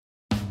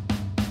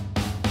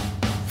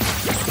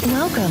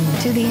Welcome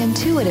to the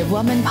Intuitive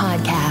Woman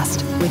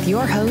Podcast with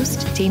your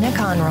host, Tina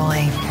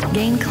Conroy.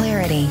 Gain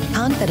clarity,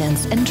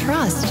 confidence, and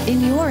trust in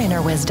your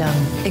inner wisdom.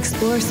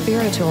 Explore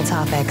spiritual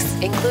topics,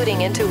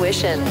 including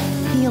intuition,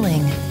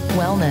 healing,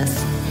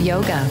 wellness,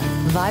 yoga,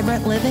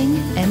 vibrant living,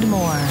 and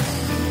more.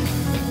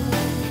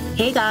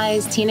 Hey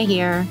guys, Tina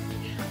here.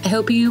 I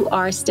hope you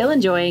are still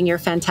enjoying your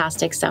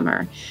fantastic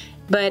summer.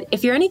 But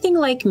if you're anything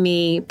like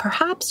me,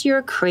 perhaps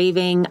you're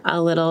craving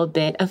a little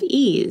bit of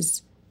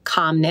ease,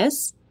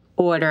 calmness,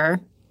 order,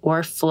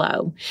 or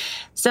flow.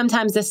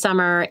 Sometimes this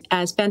summer,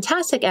 as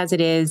fantastic as it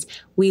is,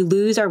 we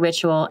lose our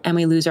ritual and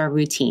we lose our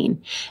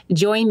routine.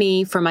 Join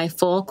me for my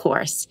full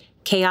course,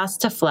 Chaos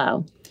to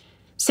Flow.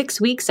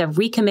 6 weeks of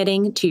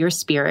recommitting to your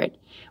spirit.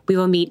 We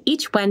will meet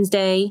each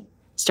Wednesday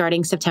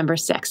starting September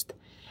 6th.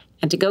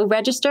 And to go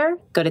register,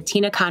 go to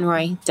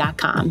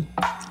tinaconroy.com.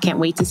 Can't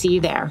wait to see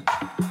you there.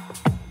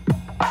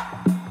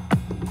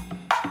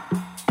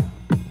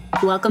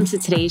 Welcome to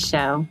today's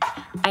show.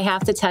 I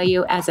have to tell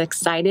you, as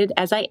excited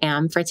as I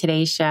am for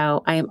today's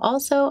show, I am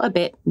also a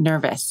bit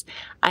nervous.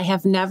 I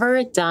have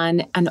never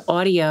done an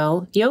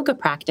audio yoga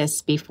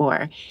practice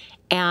before.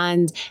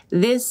 And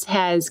this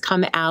has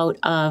come out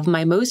of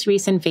my most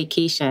recent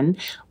vacation.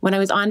 When I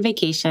was on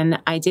vacation,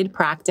 I did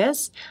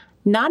practice,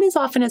 not as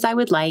often as I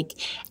would like.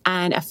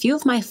 And a few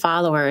of my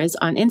followers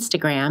on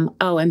Instagram,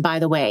 oh, and by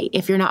the way,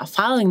 if you're not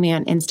following me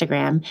on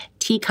Instagram,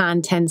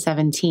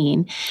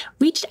 tcon1017,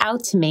 reached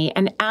out to me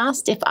and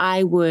asked if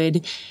I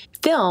would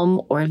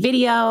film or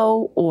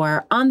video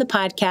or on the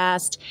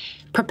podcast,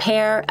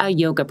 prepare a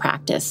yoga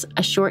practice,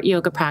 a short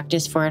yoga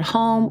practice for at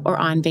home or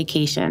on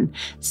vacation.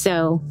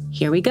 So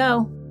here we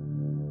go.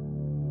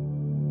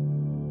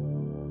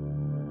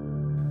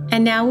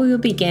 And now we will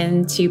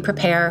begin to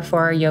prepare for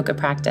our yoga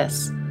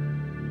practice.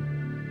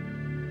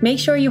 Make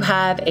sure you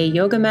have a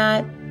yoga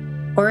mat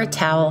or a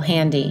towel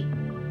handy.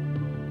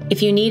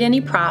 If you need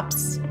any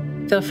props,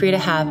 feel free to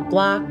have a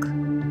block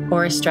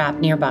or a strap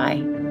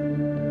nearby.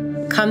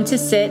 Come to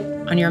sit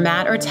on your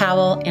mat or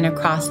towel in a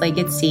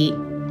cross-legged seat,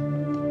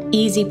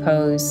 easy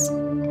pose,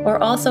 or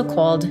also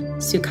called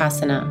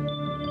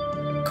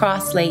Sukhasana,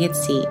 cross-legged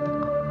seat,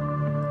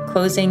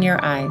 closing your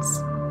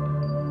eyes.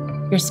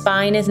 Your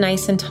spine is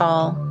nice and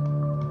tall,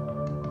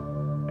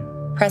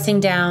 pressing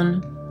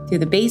down through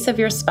the base of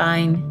your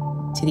spine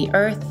to the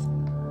earth,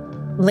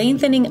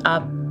 lengthening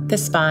up the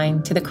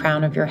spine to the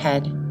crown of your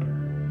head.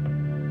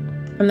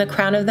 From the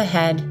crown of the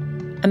head,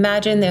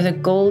 imagine there's a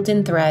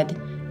golden thread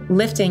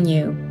lifting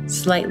you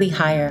slightly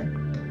higher.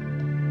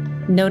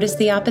 Notice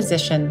the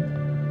opposition,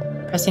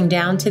 pressing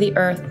down to the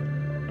earth,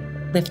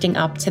 lifting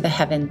up to the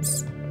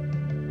heavens.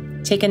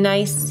 Take a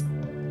nice,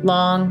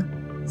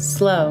 long,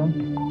 slow,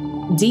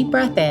 deep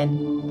breath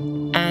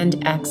in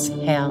and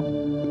exhale.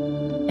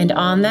 And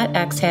on that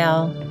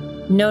exhale,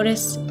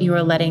 notice you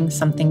are letting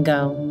something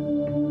go.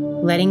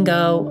 Letting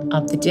go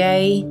of the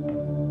day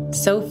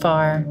so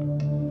far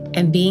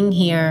and being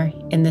here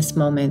in this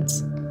moment.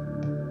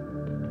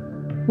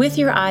 With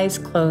your eyes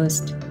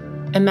closed,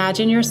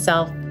 imagine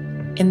yourself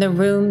in the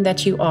room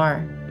that you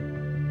are.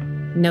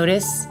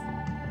 Notice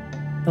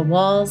the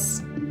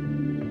walls,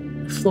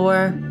 the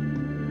floor,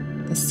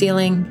 the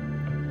ceiling,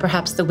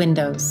 perhaps the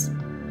windows.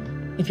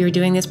 If you're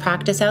doing this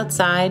practice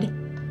outside,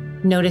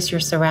 notice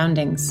your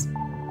surroundings.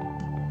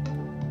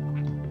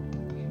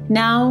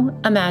 Now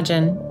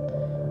imagine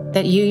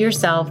that you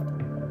yourself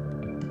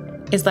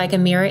is like a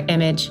mirror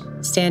image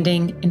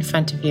standing in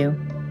front of you.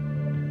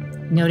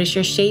 Notice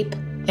your shape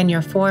and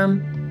your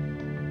form,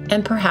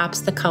 and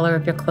perhaps the color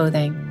of your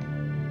clothing.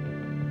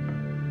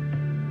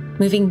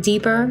 Moving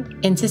deeper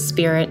into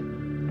spirit,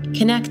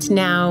 connect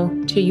now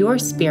to your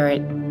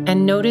spirit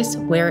and notice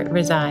where it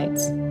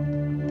resides.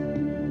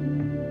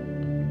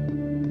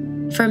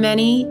 For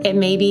many, it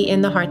may be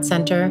in the heart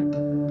center.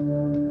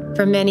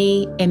 For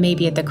many, it may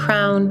be at the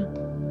crown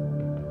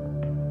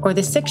or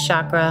the sixth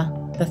chakra,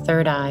 the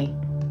third eye.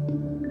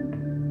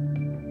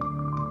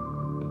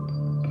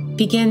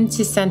 Begin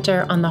to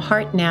center on the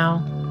heart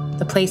now,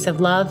 the place of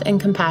love and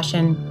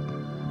compassion,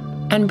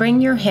 and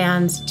bring your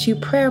hands to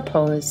prayer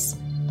pose,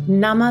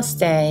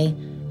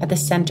 Namaste, at the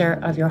center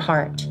of your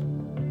heart.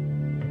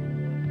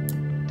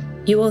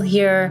 You will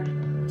hear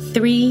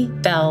 3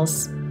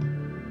 bells.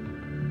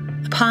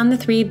 Upon the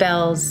 3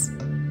 bells,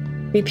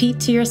 repeat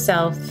to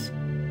yourself,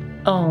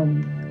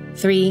 Om,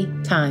 3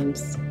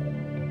 times.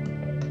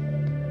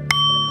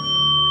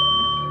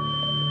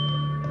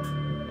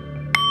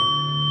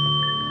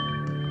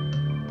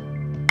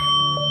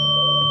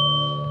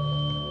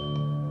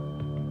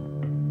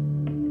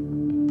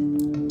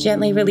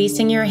 Gently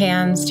releasing your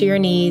hands to your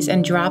knees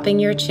and dropping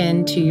your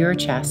chin to your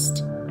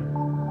chest.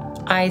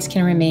 Eyes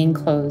can remain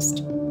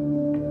closed.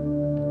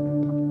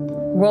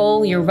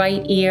 Roll your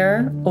right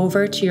ear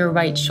over to your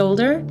right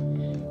shoulder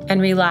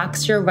and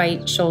relax your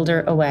right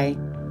shoulder away.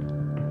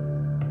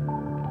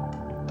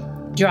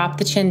 Drop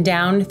the chin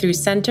down through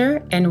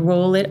center and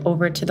roll it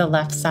over to the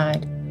left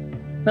side,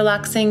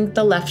 relaxing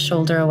the left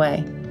shoulder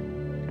away.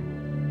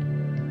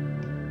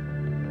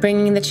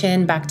 Bringing the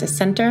chin back to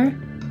center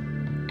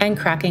and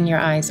cracking your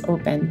eyes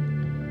open.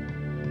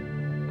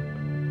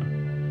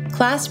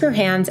 Clasp your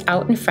hands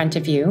out in front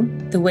of you,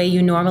 the way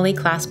you normally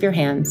clasp your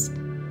hands,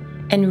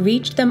 and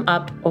reach them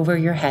up over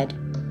your head.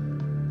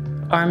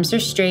 Arms are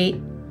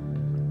straight,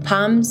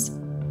 palms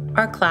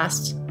are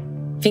clasped,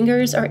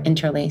 fingers are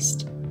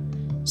interlaced.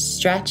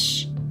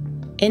 Stretch,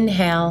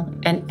 inhale,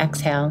 and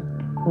exhale,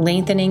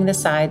 lengthening the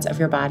sides of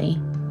your body.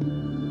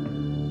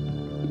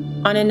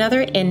 On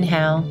another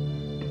inhale,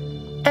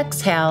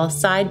 exhale,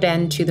 side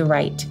bend to the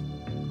right.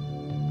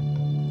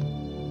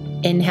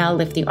 Inhale,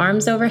 lift the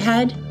arms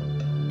overhead,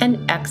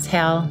 and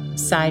exhale,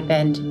 side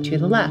bend to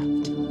the left.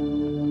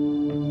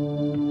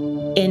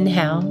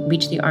 Inhale,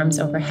 reach the arms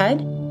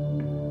overhead.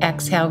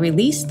 Exhale,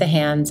 release the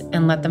hands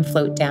and let them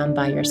float down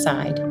by your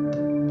side.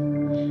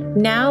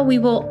 Now we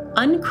will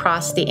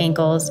uncross the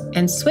ankles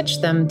and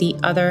switch them the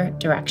other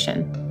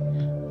direction.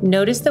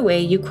 Notice the way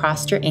you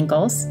crossed your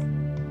ankles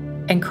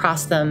and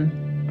cross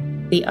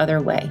them the other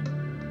way.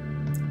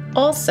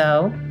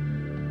 Also,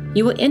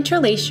 you will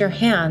interlace your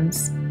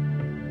hands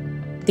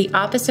the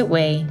opposite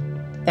way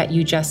that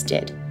you just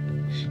did.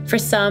 For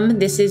some,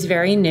 this is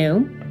very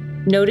new.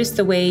 Notice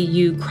the way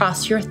you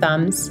cross your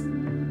thumbs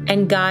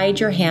and guide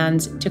your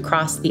hands to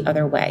cross the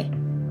other way.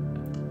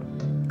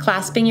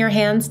 Clasping your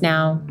hands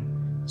now,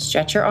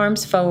 stretch your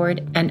arms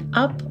forward and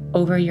up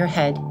over your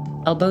head.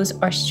 Elbows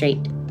are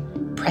straight,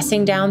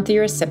 pressing down through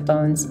your sit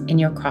bones in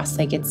your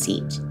cross-legged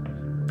seat.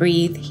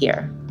 Breathe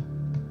here.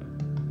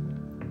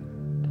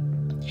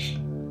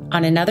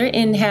 On another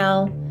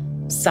inhale,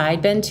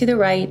 side bend to the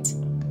right.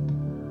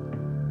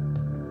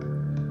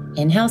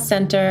 Inhale,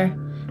 center.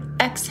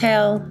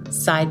 Exhale,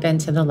 side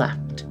bend to the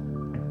left.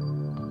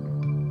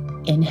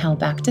 Inhale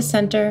back to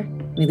center.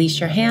 Release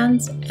your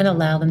hands and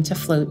allow them to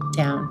float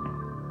down.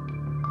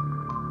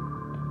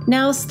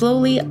 Now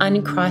slowly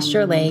uncross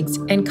your legs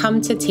and come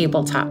to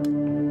tabletop.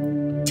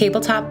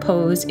 Tabletop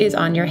pose is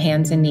on your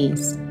hands and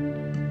knees.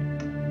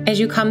 As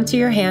you come to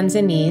your hands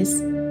and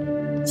knees,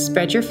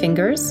 spread your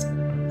fingers,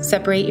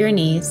 separate your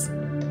knees,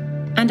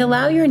 and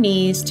allow your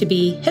knees to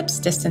be hips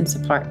distance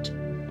apart.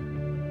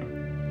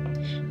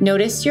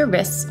 Notice your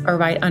wrists are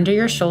right under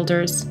your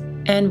shoulders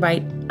and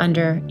right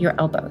under your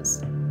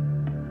elbows.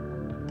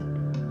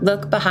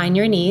 Look behind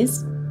your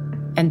knees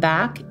and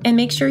back and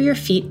make sure your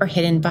feet are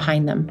hidden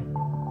behind them.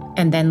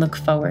 And then look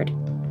forward.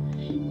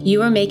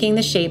 You are making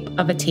the shape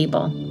of a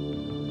table.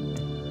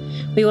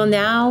 We will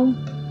now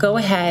go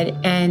ahead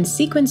and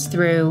sequence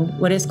through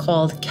what is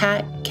called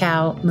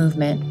cat-cow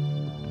movement.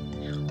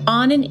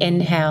 On an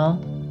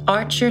inhale,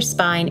 arch your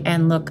spine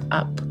and look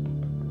up.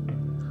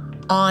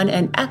 On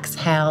an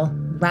exhale,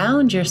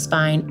 round your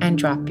spine and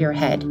drop your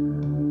head,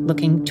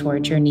 looking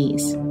towards your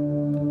knees.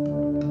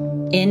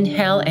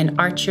 Inhale and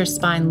arch your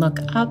spine, look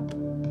up.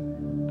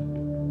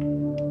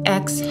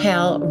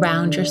 Exhale,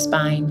 round your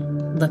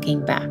spine,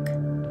 looking back.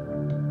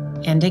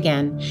 And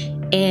again,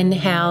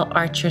 inhale,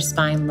 arch your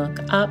spine, look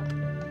up.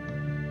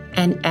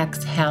 And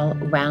exhale,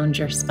 round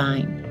your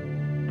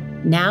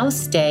spine. Now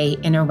stay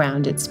in a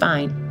rounded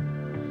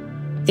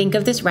spine. Think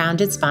of this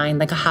rounded spine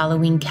like a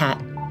Halloween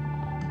cat,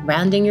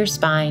 rounding your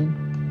spine,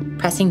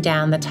 pressing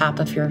down the top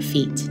of your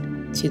feet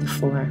to the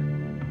floor.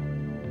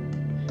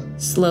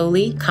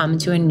 Slowly come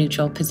to a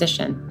neutral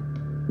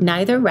position,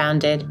 neither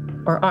rounded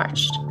or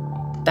arched,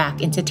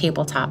 back into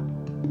tabletop.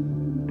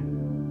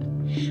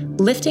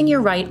 Lifting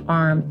your right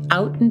arm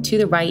out and to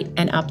the right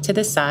and up to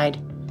the side,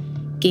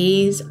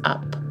 gaze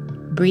up.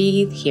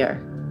 Breathe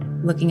here,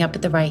 looking up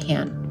at the right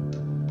hand.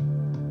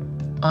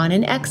 On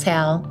an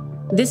exhale,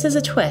 this is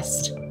a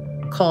twist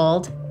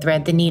called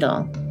thread the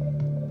needle.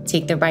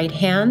 Take the right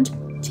hand,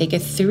 take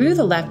it through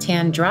the left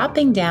hand,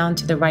 dropping down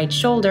to the right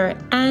shoulder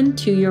and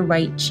to your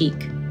right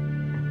cheek.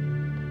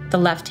 The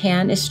left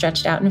hand is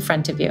stretched out in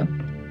front of you.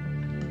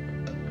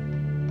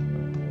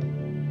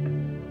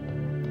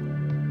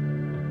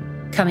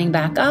 Coming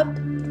back up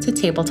to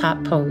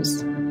tabletop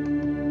pose.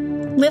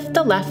 Lift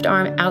the left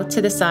arm out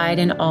to the side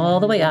and all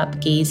the way up,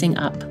 gazing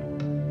up.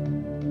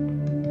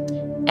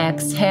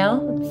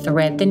 Exhale,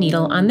 thread the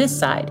needle on this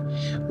side.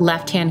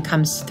 Left hand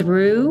comes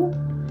through,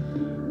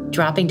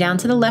 dropping down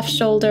to the left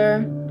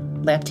shoulder,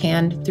 left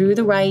hand through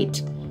the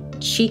right,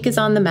 cheek is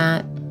on the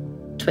mat,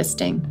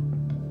 twisting.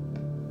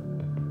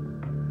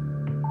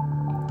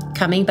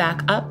 Coming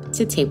back up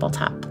to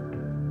tabletop.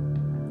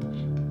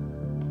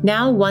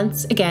 Now,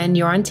 once again,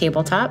 you're on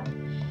tabletop.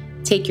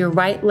 Take your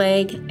right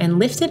leg and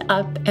lift it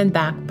up and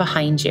back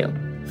behind you.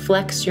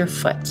 Flex your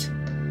foot.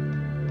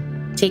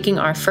 Taking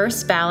our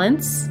first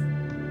balance,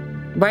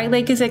 right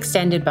leg is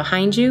extended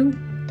behind you.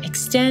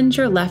 Extend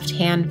your left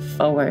hand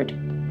forward.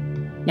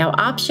 Now,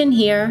 option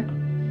here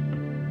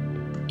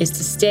is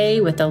to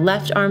stay with the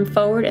left arm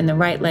forward and the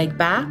right leg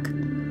back,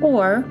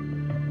 or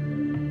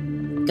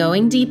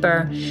going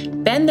deeper,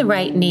 bend the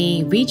right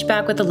knee, reach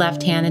back with the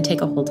left hand and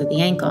take a hold of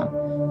the ankle.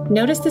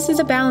 Notice this is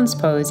a balance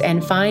pose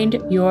and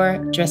find your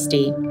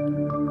drishti.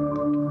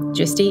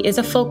 Drishti is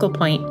a focal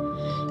point.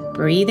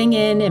 Breathing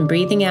in and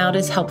breathing out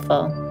is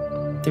helpful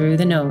through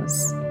the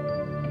nose.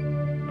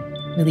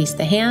 Release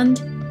the hand,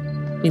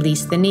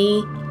 release the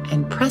knee,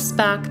 and press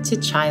back to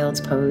child's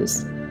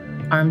pose.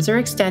 Arms are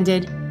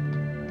extended.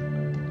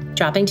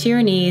 dropping to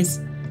your knees,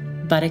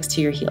 buttocks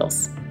to your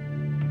heels.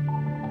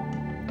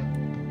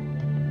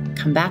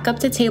 Come back up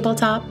to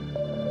tabletop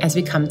as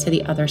we come to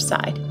the other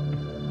side.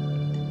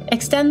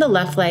 Extend the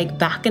left leg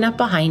back and up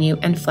behind you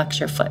and flex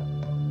your foot.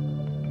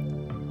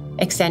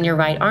 Extend your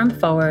right arm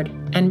forward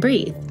and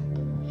breathe.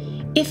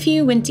 If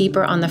you went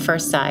deeper on the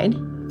first side,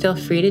 feel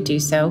free to do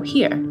so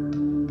here,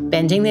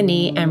 bending the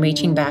knee and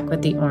reaching back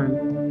with the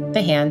arm,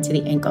 the hand to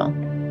the ankle.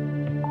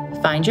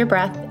 Find your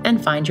breath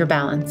and find your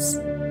balance.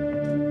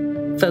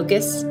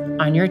 Focus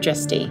on your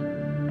drishti.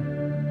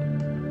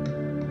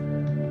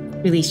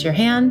 Release your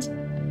hand,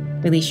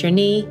 release your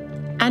knee,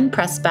 and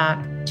press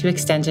back to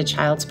extended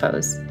child's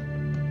pose.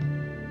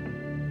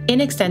 In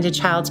extended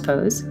child's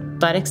pose,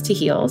 buttocks to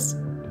heels,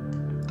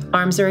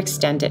 arms are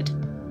extended.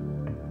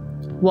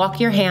 Walk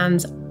your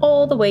hands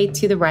all the way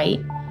to the right,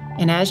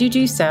 and as you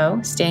do so,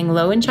 staying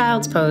low in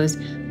child's pose,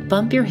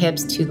 bump your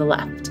hips to the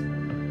left.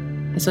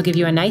 This will give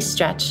you a nice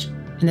stretch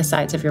in the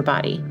sides of your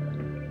body.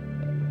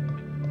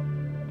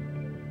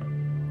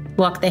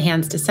 Walk the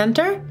hands to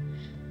center,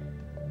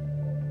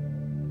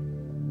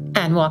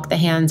 and walk the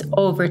hands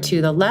over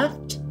to the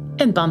left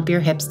and bump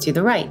your hips to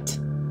the right,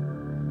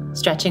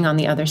 stretching on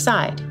the other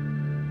side.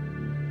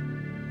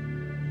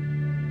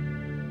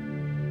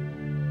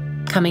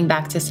 Coming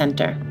back to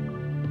center.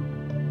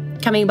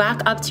 Coming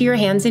back up to your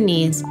hands and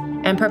knees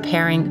and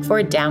preparing for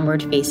a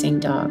downward facing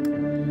dog,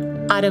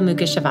 Adho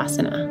Mukha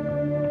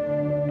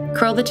Shavasana.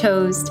 Curl the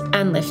toes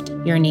and lift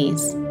your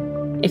knees.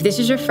 If this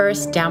is your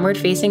first downward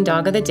facing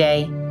dog of the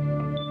day,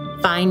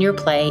 find your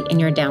play in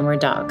your downward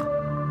dog.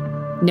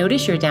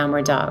 Notice your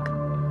downward dog.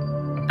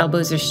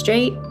 Elbows are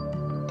straight.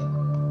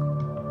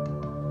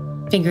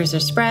 Fingers are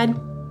spread.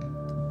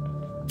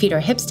 Feet are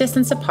hips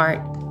distance apart,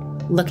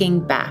 looking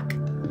back.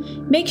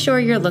 Make sure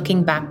you're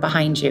looking back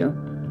behind you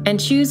and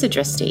choose a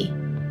drishti.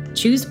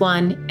 Choose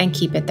one and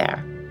keep it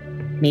there.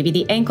 Maybe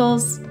the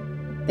ankles,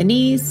 the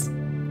knees,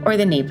 or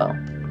the navel.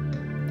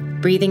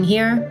 Breathing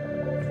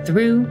here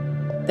through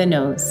the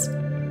nose.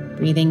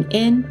 Breathing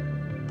in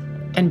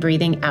and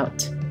breathing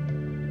out.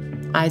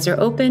 Eyes are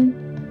open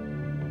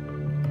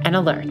and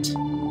alert.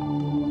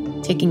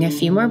 Taking a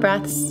few more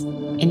breaths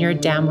in your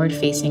downward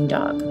facing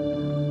dog.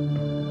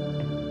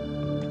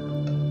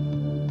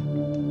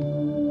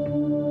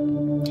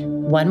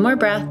 One more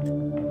breath.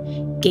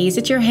 Gaze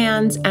at your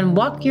hands and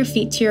walk your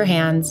feet to your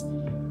hands.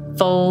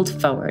 Fold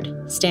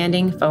forward,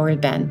 standing forward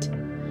bend.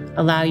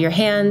 Allow your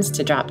hands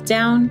to drop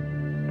down.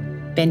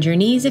 Bend your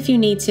knees if you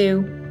need to,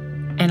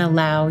 and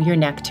allow your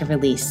neck to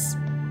release.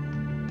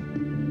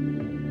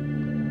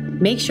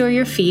 Make sure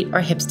your feet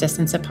are hips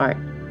distance apart.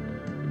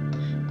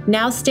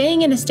 Now,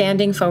 staying in a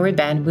standing forward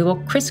bend, we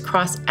will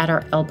crisscross at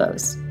our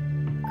elbows.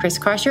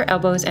 Crisscross your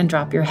elbows and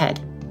drop your head.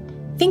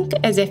 Think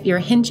as if you're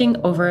hinging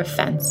over a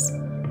fence,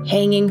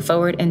 hanging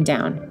forward and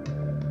down.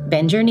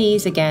 Bend your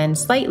knees again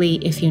slightly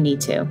if you need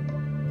to,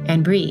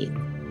 and breathe.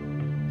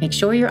 Make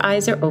sure your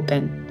eyes are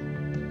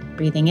open.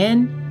 Breathing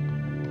in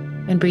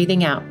and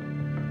breathing out.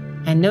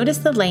 And notice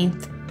the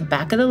length, the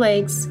back of the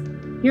legs,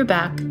 your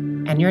back,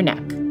 and your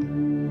neck.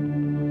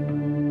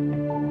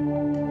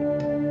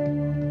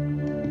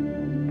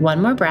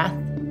 One more breath,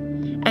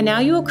 and now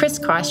you will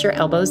crisscross your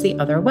elbows the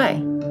other way.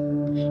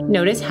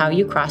 Notice how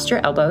you crossed your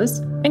elbows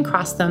and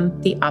cross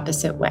them the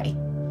opposite way.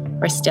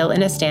 We're still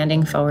in a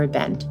standing forward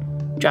bend,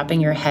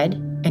 dropping your head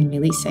and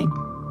releasing.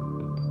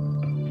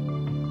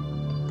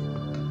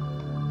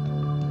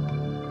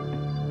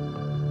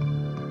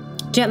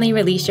 Gently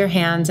release your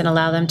hands and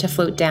allow them to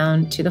float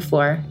down to the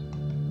floor.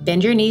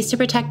 Bend your knees to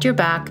protect your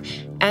back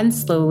and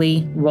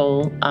slowly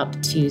roll up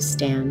to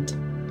stand.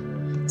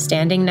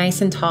 Standing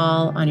nice and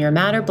tall on your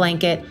mat or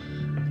blanket,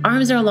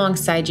 arms are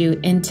alongside you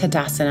in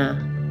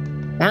Tadasana,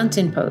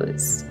 mountain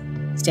pose,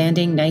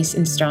 standing nice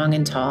and strong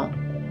and tall.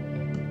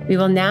 We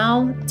will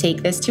now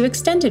take this to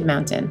extended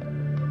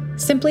mountain.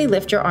 Simply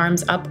lift your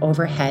arms up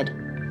overhead.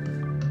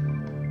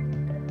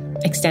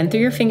 Extend through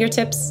your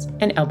fingertips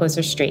and elbows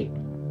are straight.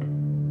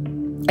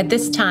 At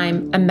this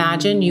time,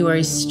 imagine you are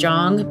a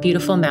strong,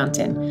 beautiful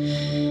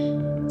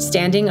mountain,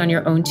 standing on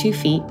your own 2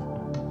 feet,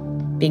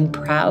 being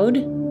proud,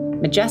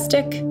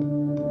 majestic,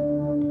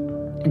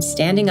 and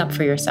standing up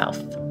for yourself.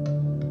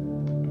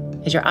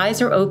 As your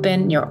eyes are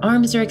open, your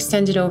arms are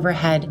extended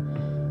overhead,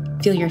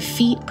 feel your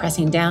feet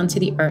pressing down to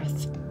the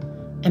earth.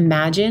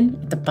 Imagine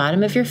at the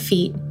bottom of your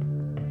feet,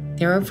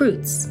 there are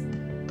roots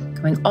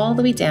going all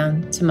the way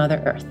down to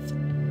Mother Earth.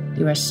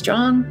 You are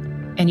strong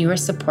and you are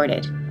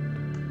supported.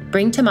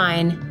 Bring to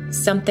mind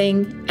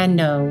something and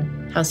know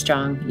how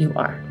strong you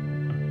are.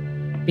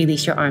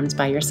 Release your arms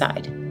by your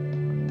side.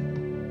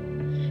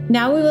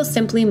 Now we will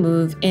simply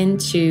move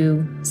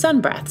into sun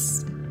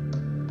breaths.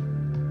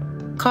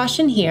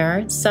 Caution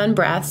here, sun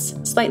breaths,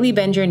 slightly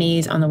bend your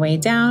knees on the way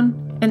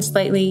down and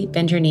slightly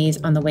bend your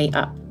knees on the way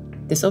up.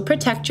 This will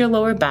protect your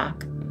lower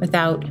back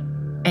without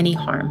any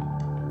harm.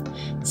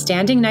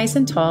 Standing nice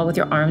and tall with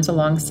your arms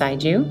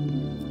alongside you,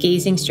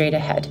 gazing straight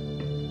ahead.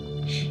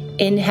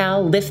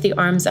 Inhale, lift the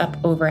arms up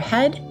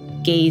overhead,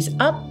 gaze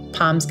up,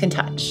 palms can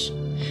touch.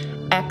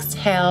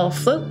 Exhale,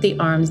 float the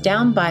arms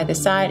down by the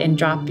side and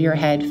drop your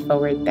head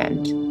forward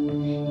bend.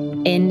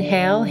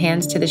 Inhale,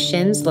 hands to the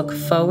shins, look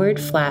forward,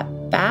 flat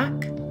back.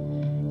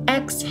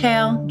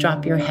 Exhale,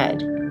 drop your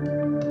head.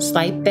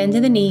 Slight bend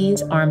in the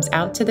knees, arms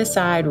out to the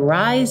side,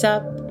 rise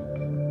up.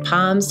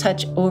 Palms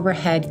touch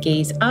overhead,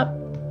 gaze up.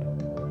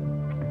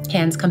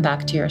 Hands come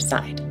back to your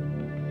side.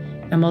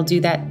 And we'll do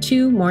that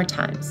 2 more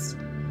times.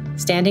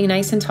 Standing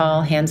nice and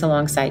tall, hands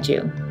alongside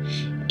you.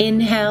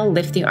 Inhale,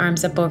 lift the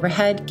arms up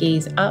overhead,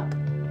 gaze up.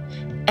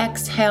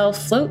 Exhale,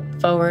 float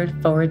forward,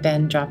 forward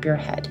bend, drop your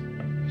head.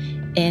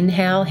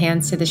 Inhale,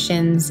 hands to the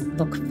shins,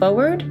 look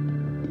forward.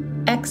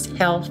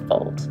 Exhale,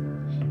 fold.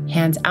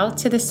 Hands out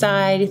to the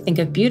side, think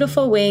of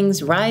beautiful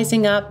wings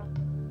rising up.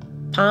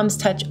 Palms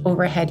touch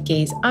overhead,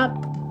 gaze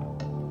up.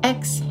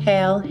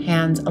 Exhale,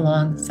 hands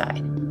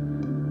alongside.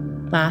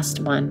 Last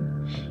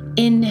one.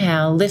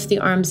 Inhale, lift the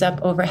arms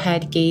up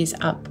overhead, gaze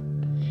up.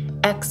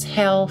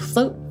 Exhale,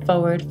 float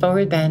forward,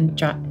 forward bend,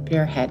 drop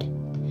your head.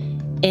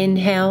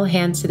 Inhale,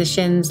 hands to the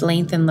shins,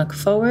 lengthen, look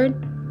forward.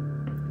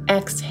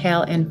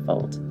 Exhale and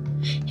fold.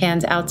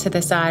 Hands out to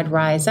the side,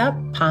 rise up.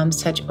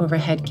 Palms touch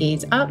overhead,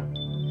 gaze up.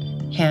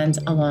 Hands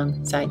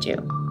alongside you.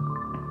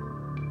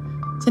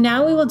 So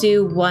now we will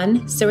do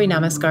 1 Surya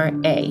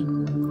Namaskar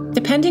A.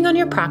 Depending on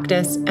your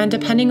practice and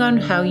depending on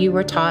how you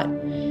were taught,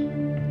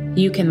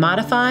 you can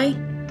modify.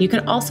 You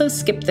can also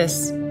skip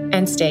this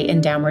and stay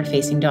in downward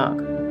facing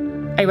dog.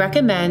 I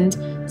recommend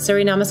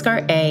Surya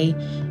Namaskar A.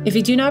 If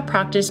you do not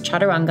practice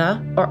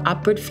Chaturanga or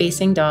upward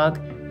facing dog,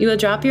 you will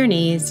drop your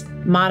knees,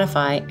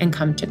 modify, and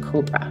come to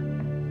Cobra.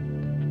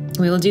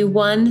 We will do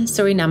 1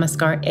 Surya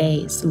Namaskar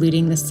A,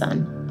 saluting the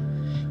sun.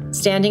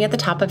 Standing at the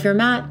top of your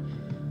mat,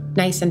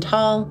 nice and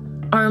tall,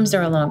 arms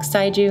are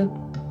alongside you.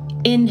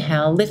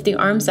 Inhale, lift the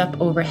arms up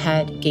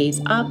overhead,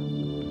 gaze up.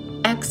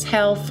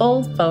 Exhale,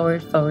 fold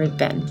forward, forward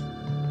bend.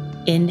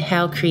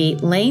 Inhale,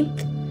 create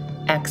length.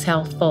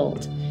 Exhale,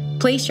 fold.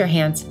 Place your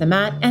hands to the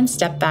mat and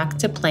step back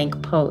to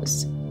plank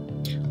pose.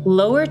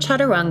 Lower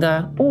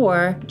Chaturanga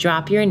or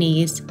drop your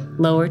knees,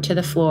 lower to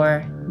the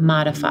floor,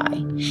 modify.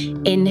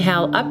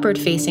 Inhale, upward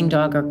facing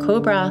dog or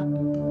cobra.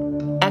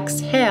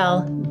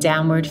 Exhale,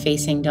 downward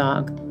facing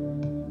dog.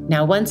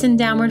 Now once in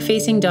downward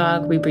facing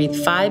dog, we breathe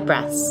 5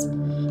 breaths.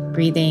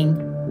 Breathing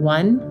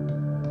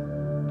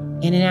 1,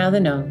 in and out of the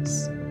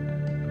nose.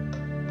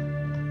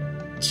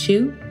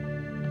 2,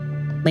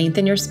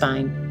 lengthen your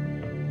spine.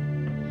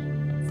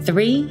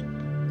 3,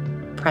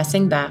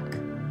 pressing back.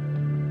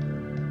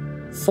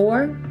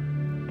 4,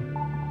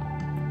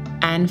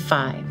 and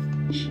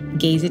 5.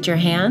 Gaze at your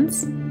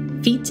hands,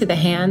 feet to the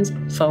hands,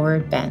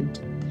 forward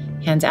bend.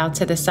 Hands out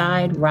to the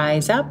side,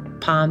 rise up,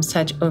 palms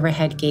touch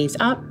overhead, gaze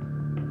up.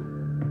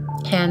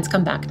 Hands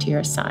come back to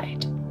your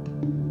side.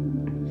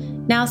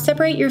 Now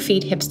separate your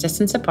feet hips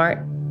distance apart.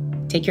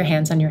 Take your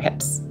hands on your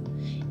hips.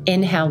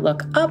 Inhale,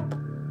 look up.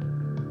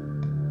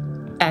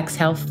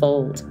 Exhale,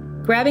 fold,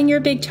 grabbing your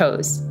big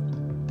toes.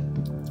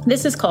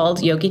 This is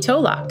called Yogi Toe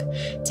Lock.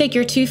 Take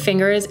your 2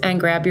 fingers and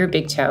grab your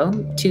big toe.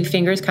 2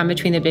 fingers come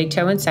between the big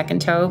toe and second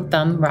toe.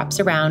 Thumb wraps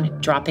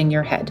around, dropping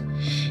your head.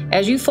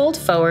 As you fold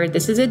forward,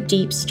 this is a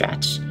deep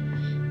stretch.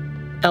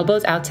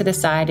 Elbows out to the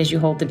side as you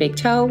hold the big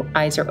toe.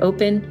 Eyes are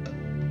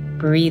open,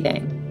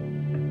 breathing.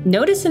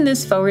 Notice in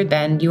this forward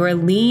bend, you are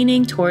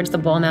leaning towards the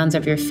ball mounds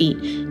of your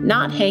feet,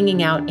 not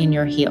hanging out in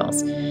your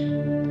heels.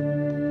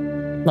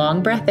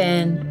 Long breath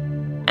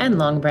in and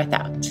long breath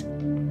out.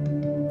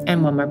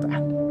 And 1 more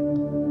breath.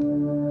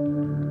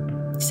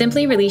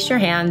 Simply release your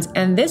hands,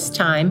 and this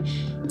time,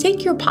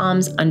 take your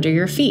palms under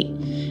your feet.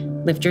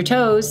 Lift your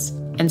toes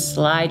and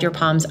slide your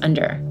palms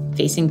under,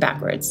 facing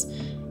backwards,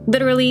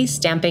 literally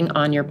stamping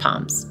on your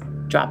palms,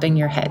 dropping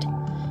your head.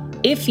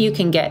 If you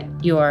can get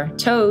your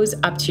toes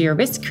up to your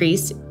wrist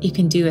crease, you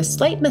can do a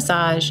slight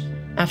massage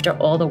after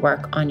all the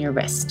work on your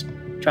wrist.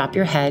 Drop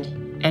your head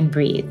and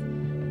breathe.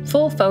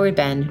 Full forward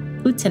bend,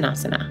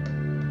 Uttanasana.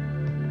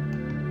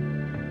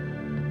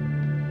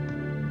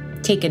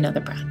 Take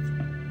another breath.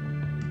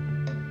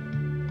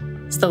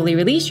 Slowly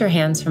release your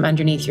hands from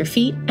underneath your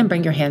feet and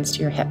bring your hands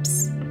to your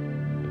hips.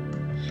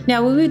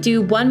 Now we will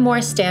do 1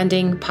 more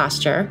standing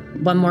posture,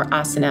 1 more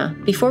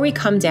asana, before we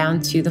come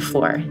down to the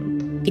floor,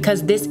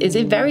 because this is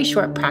a very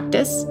short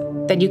practice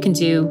that you can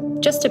do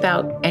just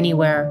about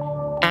anywhere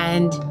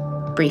and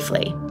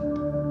briefly.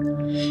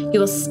 You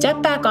will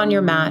step back on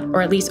your mat,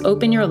 or at least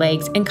open your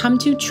legs, and come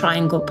to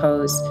triangle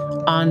pose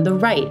on the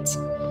right.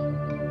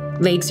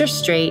 Legs are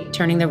straight,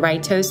 turning the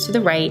right toes to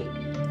the right,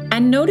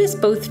 and notice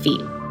both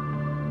feet.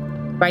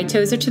 Right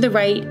toes are to the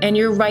right, and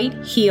your right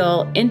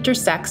heel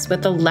intersects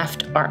with the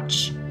left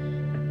arch.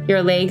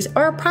 Your legs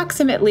are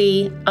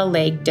approximately a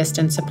leg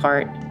distance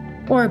apart,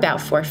 or about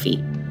 4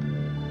 feet.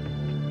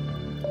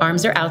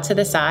 Arms are out to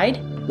the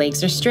side,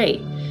 legs are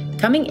straight,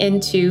 coming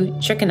into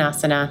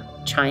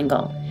Trikonasana,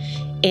 triangle.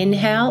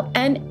 Inhale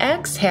and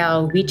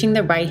exhale, reaching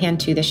the right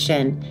hand to the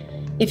shin.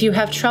 If you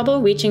have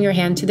trouble reaching your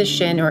hand to the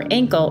shin or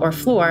ankle or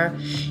floor,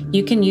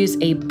 you can use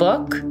a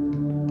book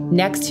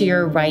next to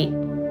your right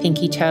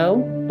pinky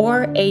toe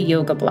or a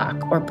yoga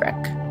block or brick.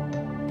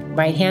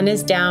 Right hand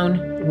is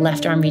down,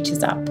 left arm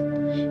reaches up.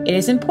 It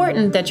is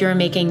important that you're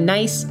making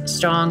nice,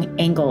 strong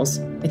angles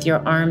with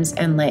your arms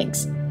and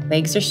legs.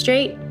 Legs are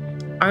straight,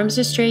 arms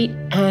are straight,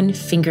 and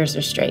fingers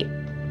are straight.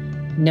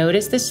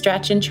 Notice the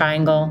stretch and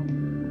triangle.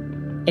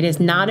 It is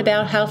not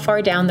about how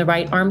far down the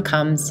right arm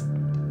comes.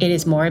 It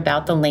is more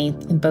about the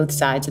length in both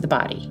sides of the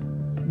body.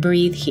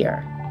 Breathe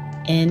here,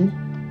 in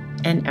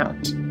and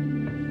out.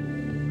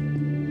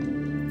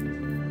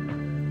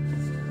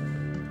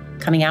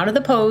 Coming out of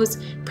the pose,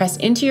 press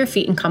into your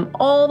feet and come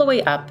all the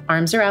way up.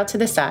 Arms are out to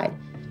the side.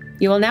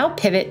 You will now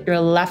pivot your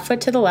left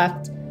foot to the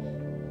left.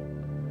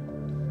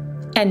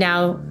 And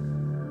now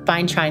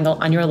find triangle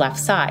on your left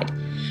side.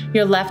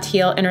 Your left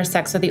heel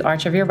intersects with the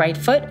arch of your right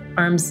foot.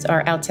 Arms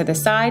are out to the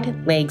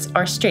side. Legs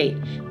are straight.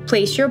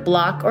 Place your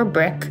block or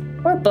brick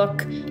or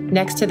book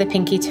next to the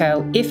pinky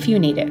toe if you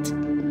need it.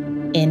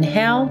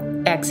 Inhale,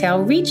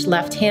 exhale, reach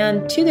left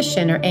hand to the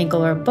shin or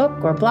ankle or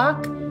book or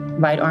block.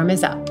 Right arm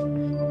is up.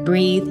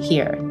 Breathe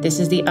here. This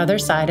is the other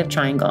side of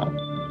triangle.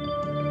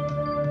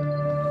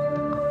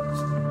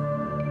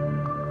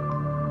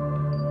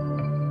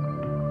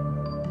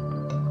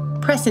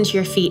 Press into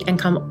your feet and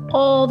come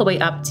all the way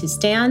up to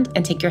stand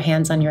and take your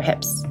hands on your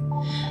hips.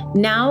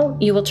 Now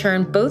you will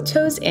turn both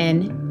toes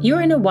in.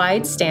 You're in a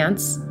wide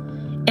stance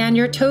and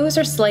your toes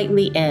are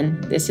slightly in.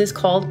 This is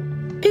called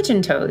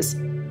pigeon toes.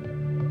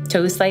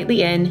 Toes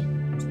slightly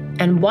in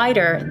and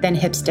wider than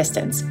hips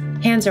distance.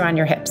 Hands are on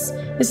your hips.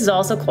 This is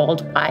also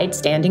called wide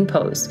standing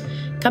pose.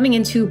 Coming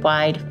into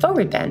wide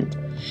forward bend.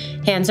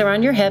 Hands are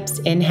on your hips.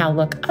 Inhale,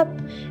 look up,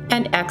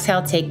 and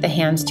exhale, take the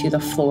hands to the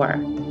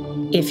floor.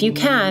 If you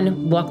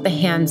can, walk the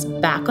hands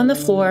back on the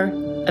floor.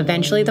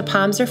 Eventually the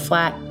palms are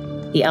flat,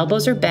 the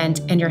elbows are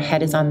bent, and your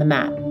head is on the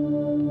mat.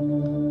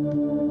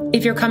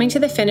 If you're coming to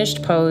the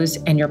finished pose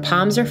and your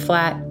palms are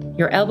flat,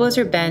 your elbows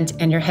are bent,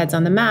 and your head's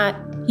on the mat,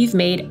 you've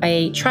made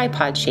a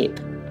tripod shape.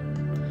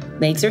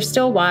 Legs are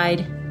still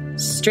wide,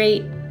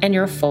 straight, and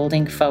you're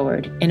folding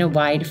forward in a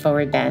wide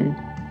forward bend.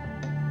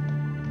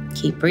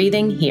 Keep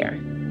breathing here,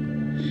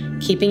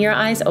 keeping your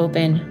eyes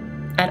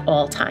open at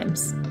all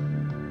times.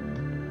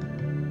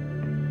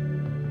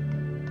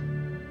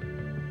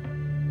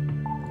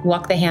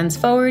 Walk the hands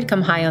forward,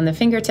 come high on the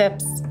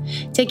fingertips.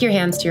 Take your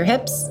hands to your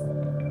hips.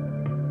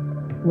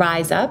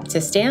 Rise up to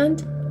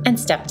stand and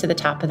step to the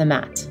top of the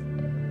mat.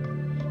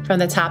 From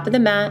the top of the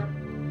mat,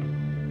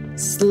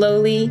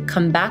 slowly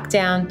come back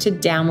down to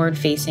downward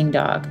facing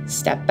dog.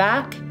 Step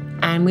back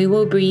and we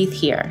will breathe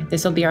here.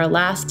 This will be our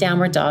last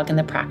downward dog in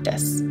the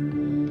practice.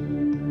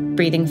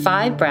 Breathing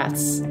 5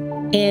 breaths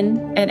in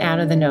and out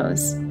of the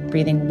nose.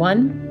 Breathing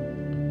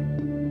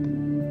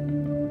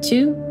 1,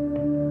 2,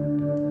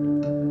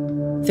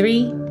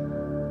 3,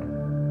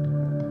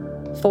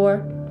 4,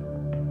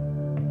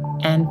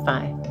 and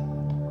 5.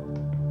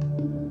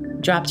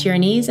 Drop to your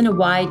knees in a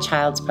wide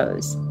child's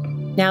pose.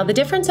 Now, the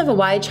difference of a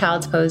wide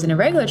child's pose and a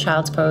regular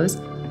child's pose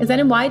is that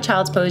in wide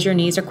child's pose, your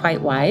knees are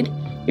quite wide,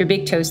 your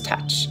big toes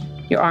touch,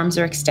 your arms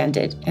are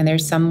extended, and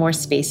there's some more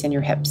space in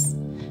your hips.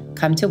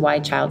 Come to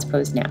wide child's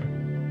pose now.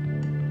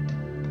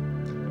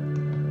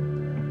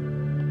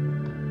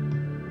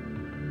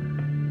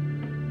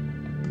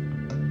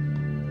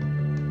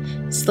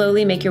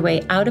 Slowly make your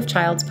way out of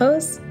child's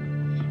pose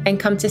and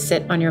come to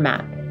sit on your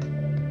mat.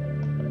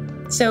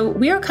 So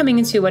we are coming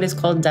into what is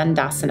called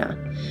Dandasana.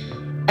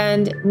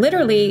 And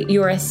literally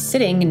you are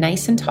sitting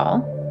nice and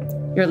tall.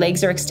 Your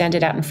legs are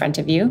extended out in front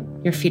of you.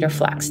 Your feet are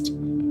flexed.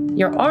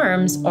 Your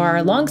arms are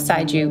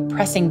alongside you,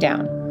 pressing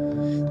down.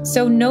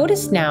 So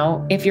notice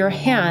now if your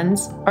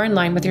hands are in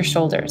line with your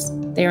shoulders.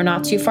 They are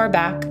not too far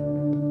back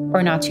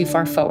or not too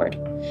far forward.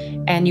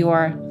 And you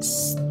are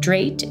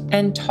straight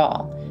and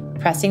tall.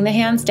 Pressing the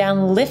hands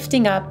down,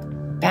 lifting up,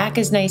 back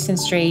is nice and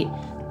straight,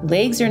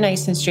 legs are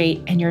nice and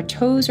straight, and your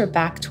toes are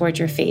back towards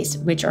your face,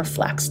 which are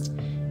flexed.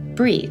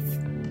 Breathe.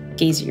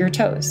 Gaze at your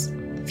toes.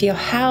 Feel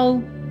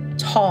how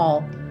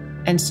tall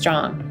and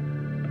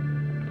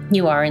strong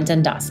you are in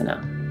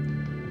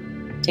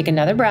Dandasana. Take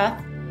another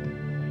breath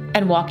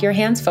and walk your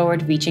hands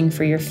forward, reaching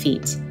for your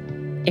feet.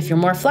 If you're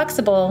more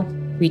flexible,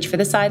 reach for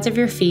the sides of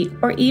your feet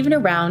or even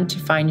around to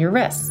find your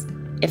wrists.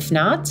 If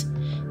not,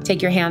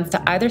 take your hands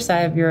to either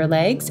side of your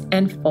legs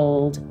and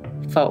fold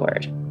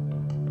forward.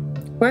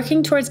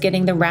 Working towards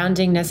getting the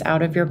roundingness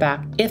out of your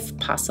back if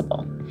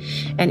possible.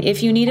 And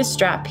if you need a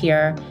strap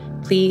here,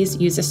 please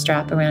use a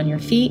strap around your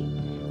feet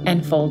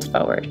and fold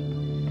forward.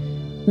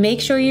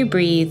 Make sure you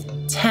breathe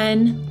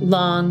 10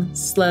 long,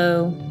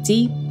 slow,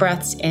 deep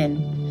breaths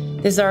in.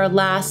 This is our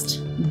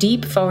last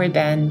deep forward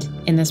bend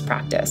in this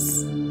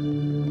practice.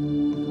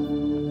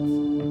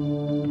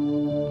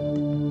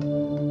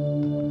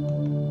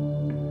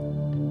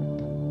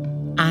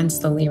 And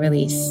slowly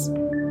release.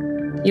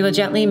 You will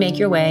gently make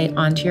your way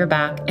onto your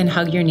back and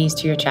hug your knees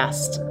to your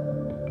chest.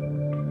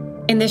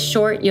 In this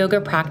short yoga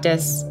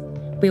practice,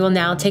 we will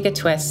now take a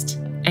twist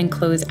and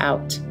close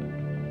out.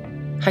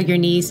 Hug your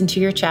knees into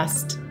your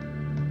chest.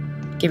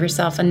 Give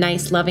yourself a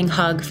nice loving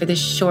hug for this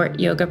short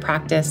yoga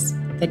practice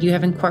that you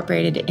have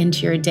incorporated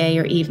into your day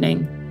or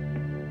evening.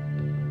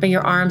 Bring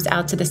your arms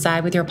out to the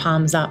side with your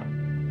palms up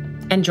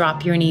and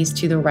drop your knees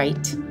to the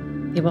right.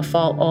 They will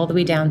fall all the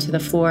way down to the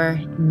floor,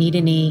 knee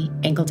to knee,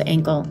 ankle to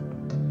ankle.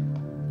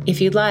 If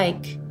you'd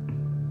like,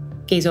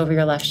 gaze over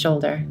your left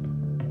shoulder.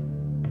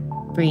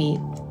 Breathe.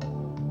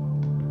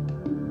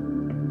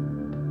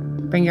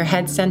 Bring your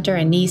head center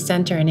and knee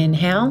center and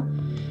inhale.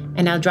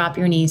 And now drop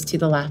your knees to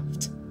the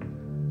left.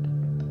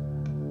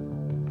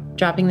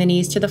 Dropping the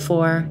knees to the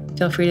floor,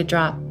 feel free to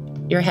drop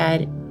your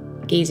head,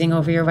 gazing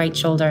over your right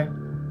shoulder.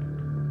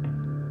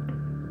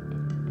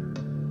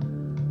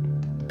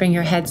 Bring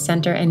your head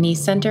center and knee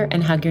center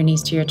and hug your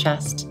knees to your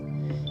chest.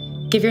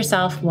 Give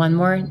yourself one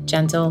more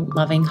gentle,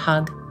 loving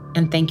hug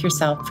and thank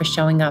yourself for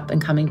showing up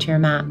and coming to your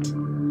mat.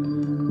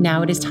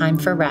 Now it is time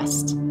for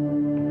rest.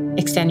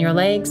 Extend your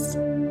legs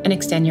and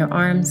extend your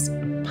arms.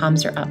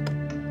 Palms are up.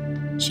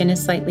 Chin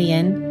is slightly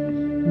in,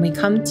 and we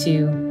come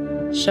to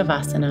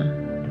Shavasana.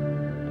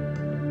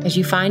 As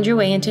you find your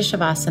way into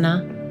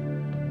Shavasana,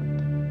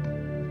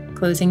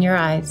 closing your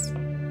eyes,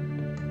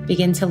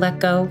 begin to let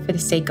go for the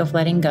sake of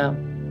letting go.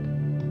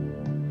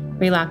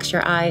 Relax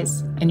your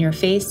eyes and your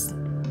face,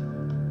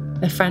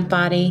 the front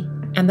body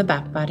and the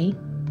back body.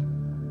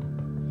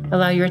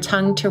 Allow your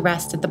tongue to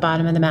rest at the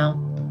bottom of the mouth.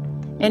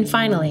 And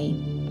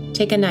finally,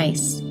 take a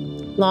nice,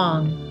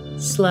 long,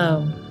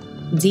 slow,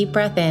 deep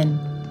breath in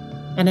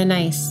and a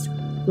nice,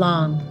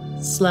 long,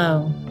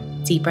 slow,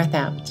 deep breath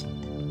out.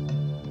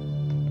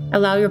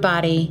 Allow your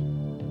body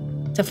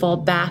to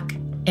fold back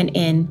and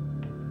in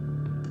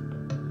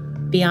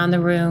beyond the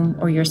room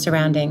or your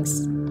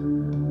surroundings.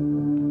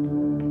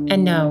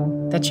 And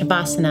know that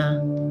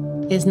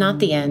Shavasana is not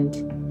the end.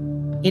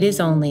 It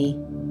is only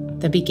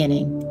the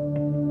beginning.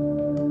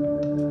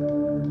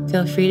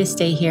 Feel free to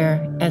stay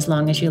here as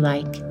long as you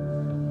like.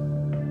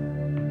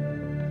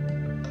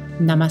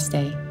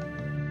 Namaste.